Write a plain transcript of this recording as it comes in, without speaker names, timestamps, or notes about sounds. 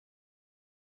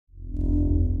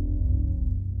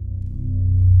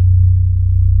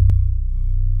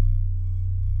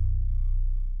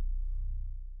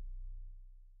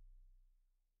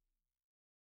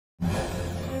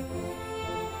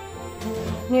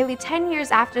Nearly 10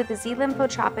 years after the Z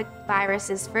lymphotropic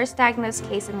virus's first diagnosed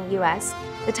case in the US,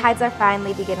 the tides are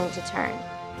finally beginning to turn.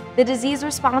 The disease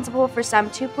responsible for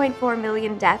some 2.4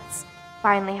 million deaths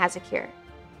finally has a cure.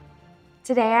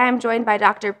 Today, I am joined by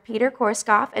Dr. Peter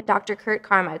Korskoff and Dr. Kurt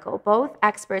Carmichael, both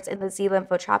experts in the Z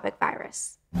lymphotropic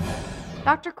virus.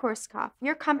 Dr. Korskoff,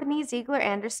 your company, Ziegler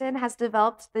Anderson, has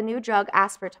developed the new drug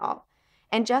aspartol,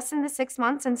 and just in the 6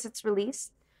 months since its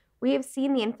release, we have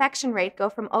seen the infection rate go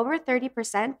from over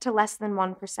 30% to less than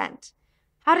 1%.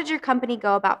 How did your company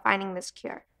go about finding this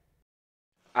cure?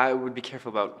 I would be careful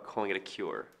about calling it a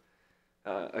cure.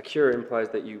 A cure implies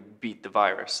that you beat the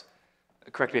virus.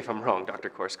 Correct me if I'm wrong, Dr.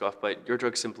 Korskoff, but your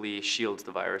drug simply shields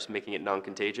the virus, making it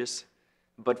non-contagious.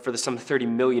 But for the some 30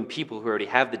 million people who already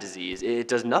have the disease, it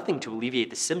does nothing to alleviate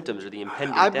the symptoms or the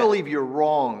impending I death. believe you're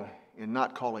wrong in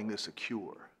not calling this a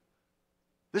cure.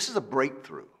 This is a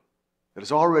breakthrough that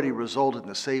has already resulted in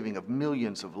the saving of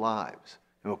millions of lives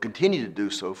and will continue to do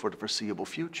so for the foreseeable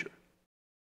future.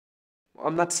 Well,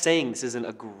 I'm not saying this isn't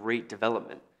a great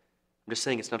development. I'm just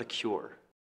saying it's not a cure.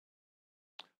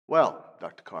 Well,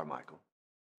 Dr. Carmichael,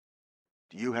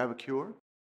 do you have a cure?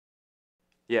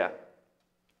 Yeah,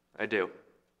 I do.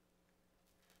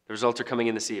 The results are coming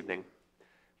in this evening.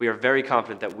 We are very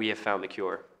confident that we have found the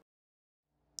cure.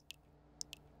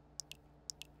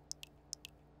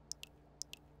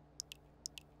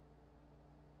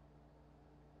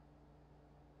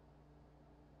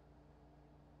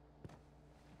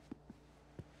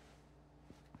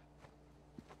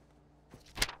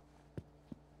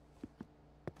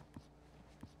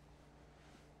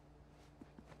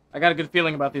 I got a good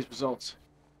feeling about these results.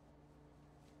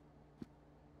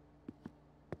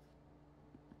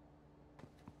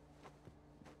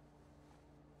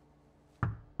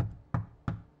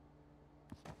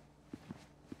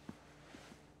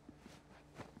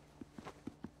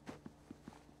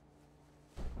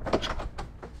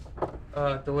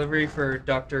 Delivery for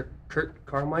Dr. Kurt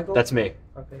Carmichael? That's me.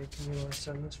 Okay, can you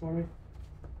send this for me?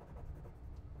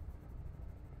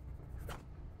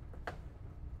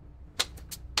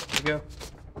 There you go.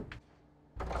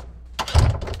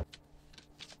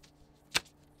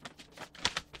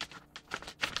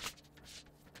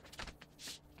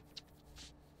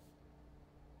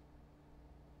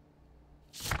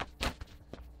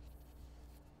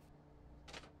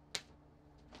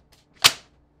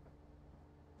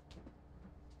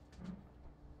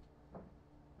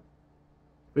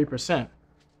 %3.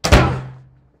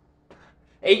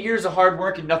 8 years of hard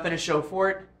work and nothing to show for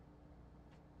it?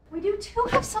 We do too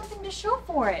have something to show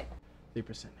for it.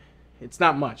 3%. It's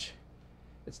not much.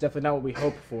 It's definitely not what we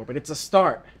hoped for, but it's a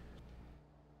start.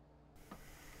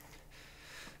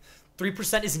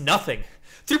 3% is nothing.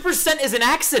 3% is an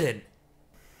accident.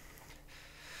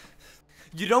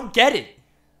 You don't get it.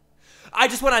 I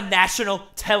just went on national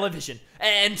television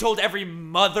and told every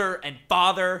mother and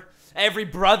father, every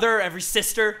brother, every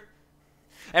sister,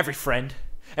 every friend,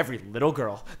 every little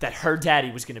girl that her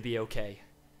daddy was going to be okay.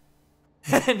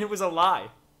 And it was a lie.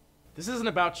 This isn't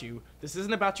about you. This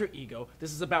isn't about your ego.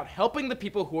 This is about helping the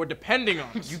people who are depending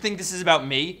on us. You think this is about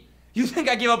me? You think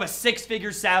I gave up a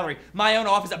 6-figure salary, my own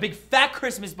office, a big fat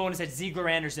Christmas bonus at Ziegler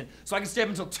Anderson so I can stay up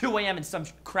until 2 a.m. in some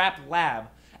crap lab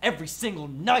every single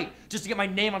night just to get my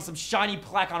name on some shiny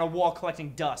plaque on a wall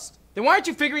collecting dust? Then why aren't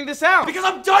you figuring this out? Because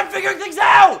I'm done figuring things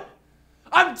out!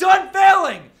 I'm done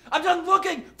failing! I'm done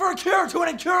looking for a cure to an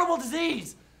incurable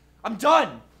disease! I'm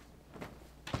done!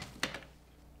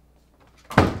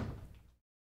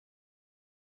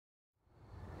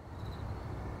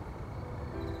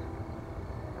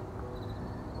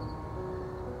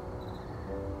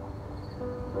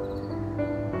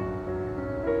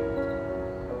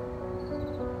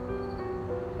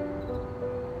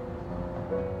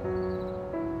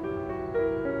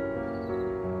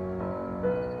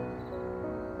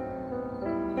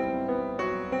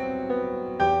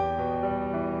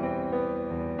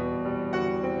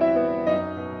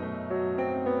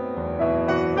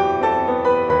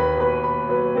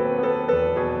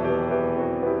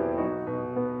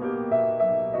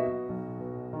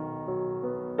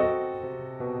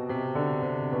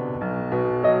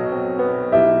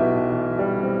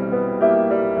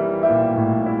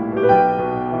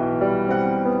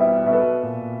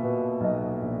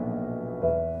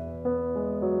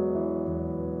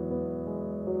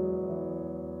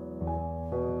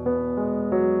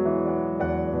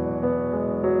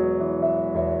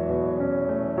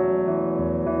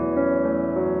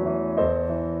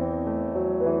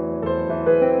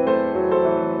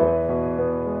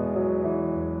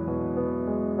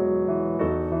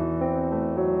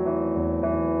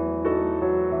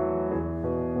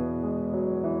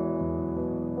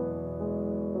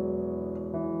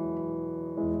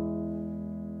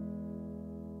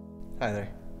 Hi there.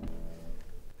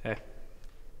 Hey.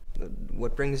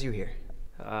 What brings you here?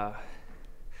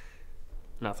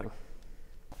 Nothing.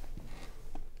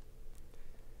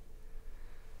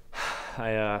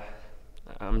 I'm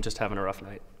just having a rough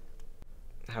night.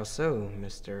 How so,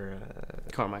 Mr.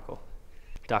 Carmichael.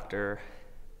 Doctor.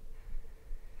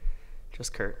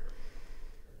 Just Kurt.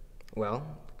 Well,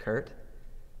 Kurt,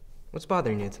 what's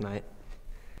bothering you tonight?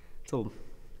 It's a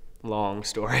long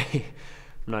story.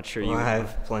 I'm not sure you... I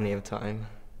have plenty of time.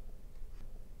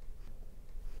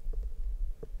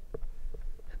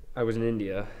 I was in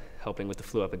India helping with the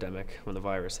flu epidemic when the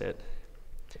virus hit.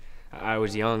 I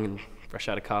was young and fresh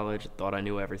out of college, thought I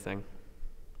knew everything.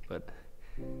 But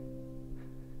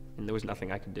there was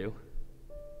nothing I could do.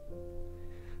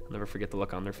 I'll never forget the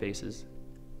look on their faces.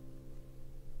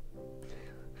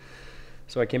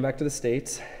 So I came back to the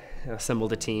States,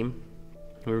 assembled a team,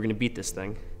 and we were going to beat this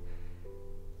thing.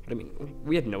 But I mean,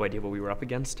 we had no idea what we were up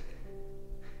against.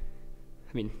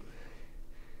 I mean,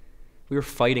 we were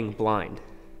fighting blind.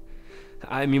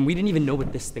 I mean, we didn't even know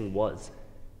what this thing was.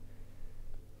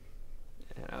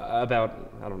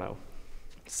 About, I don't know,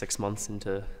 6 months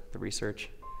into the research,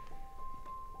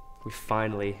 we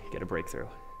finally get a breakthrough.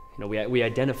 You know, we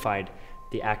identified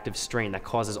the active strain that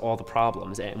causes all the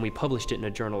problems, and we published it in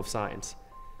a journal of science.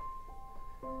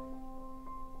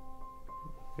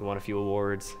 We won a few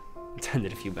awards,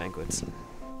 attended a few banquets.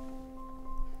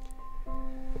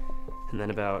 And then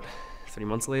about 3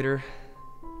 months later,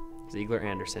 Ziegler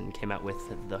Anderson came out with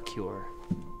the cure.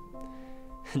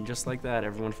 And just like that,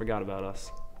 everyone forgot about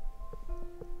us.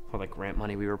 All that grant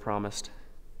money we were promised.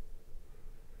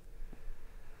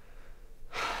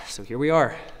 So here we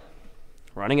are,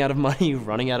 running out of money,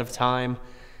 running out of time.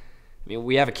 I mean,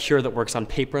 we have a cure that works on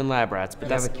paper and lab rats, but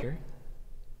that's... You have a cure?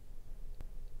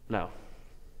 No.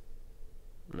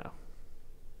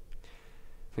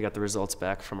 We got the results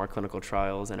back from our clinical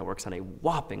trials, and it works on a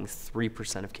whopping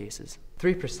 3% of cases.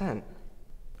 3%?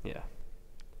 Yeah.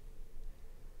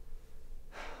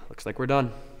 Looks like we're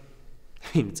done.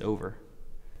 I mean, it's over.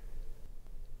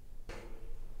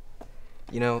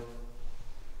 You know,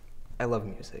 I love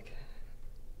music.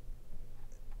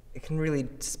 It can really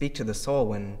speak to the soul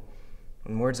when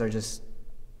words are just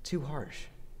too harsh.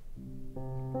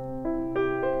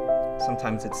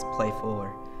 Sometimes it's playful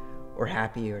or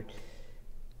happy or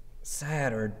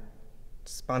sad or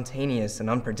spontaneous and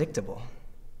unpredictable.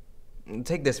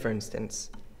 Take this for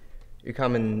instance. You're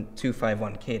common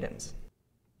 251 Cadence.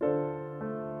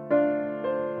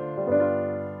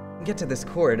 Get to this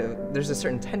chord, there's a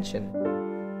certain tension.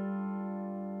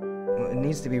 It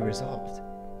needs to be resolved.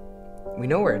 We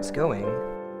know where it's going.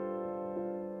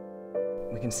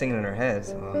 We can sing it in our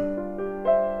heads.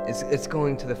 Well, it's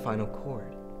going to the final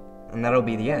chord, and that'll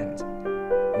be the end.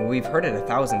 We've heard it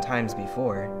 1,000 times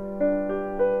before,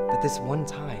 but this one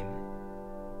time,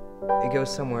 it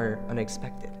goes somewhere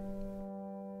unexpected.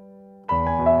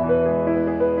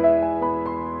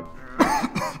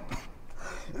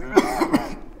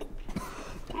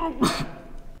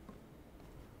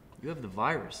 You have the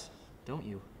virus, don't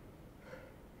you?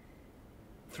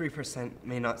 3%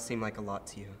 may not seem like a lot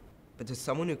to you, but to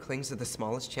someone who clings to the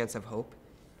smallest chance of hope,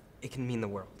 it can mean the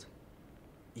world.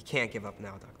 You can't give up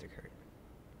now, Dr. Kurt.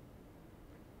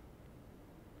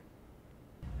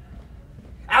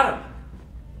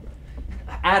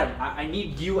 Adam, I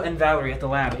need you and Valerie at the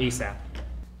lab ASAP.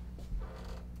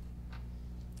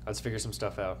 Let's figure some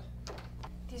stuff out.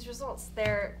 These results,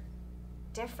 they're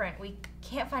different. We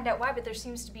can't find out why, but there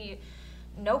seems to be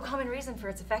no common reason for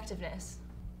its effectiveness.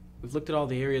 We've looked at all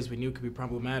the areas we knew could be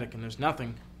problematic, and there's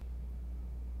nothing.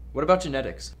 What about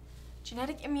genetics?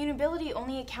 Genetic immunability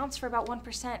only accounts for about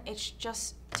 1%. It's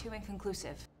just too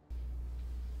inconclusive.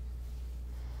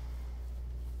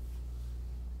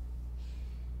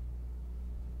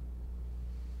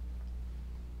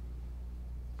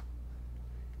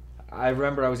 I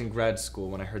remember I was in grad school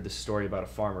when I heard this story about a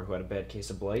farmer who had a bad case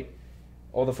of blight.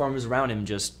 All the farmers around him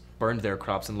just burned their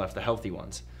crops and left the healthy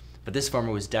ones. But this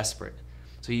farmer was desperate,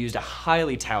 so he used a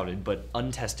highly touted but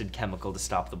untested chemical to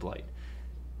stop the blight.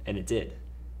 And it did.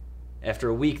 After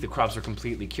a week, the crops were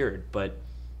completely cured, but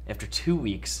after 2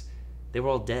 weeks, they were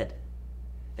all dead.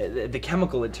 The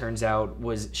chemical, it turns out,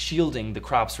 was shielding the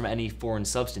crops from any foreign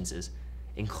substances,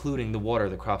 including the water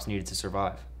the crops needed to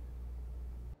survive.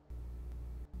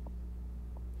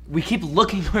 We keep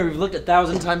looking where we've looked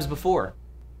 1,000 times before.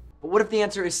 But what if the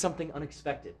answer is something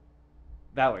unexpected?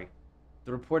 Valerie,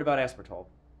 the report about aspartame,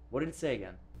 what did it say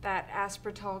again? That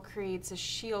aspartame creates a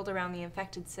shield around the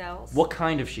infected cells. What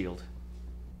kind of shield?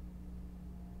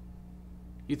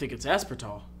 You think it's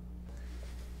aspartame?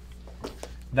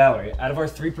 Valerie, out of our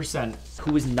 3%,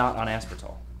 who is not on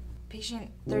aspartame?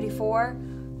 patient 34,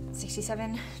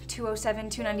 67, 207,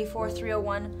 294,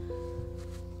 301.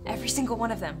 Every single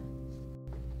one of them.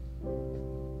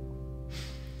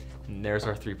 And there's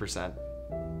our 3%.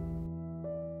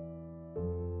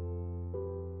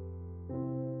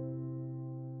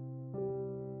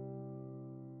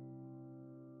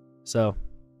 So,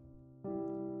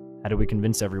 how do we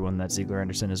convince everyone that Ziegler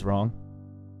Anderson is wrong?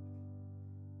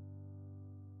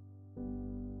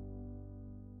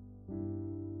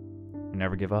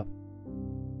 Never give up.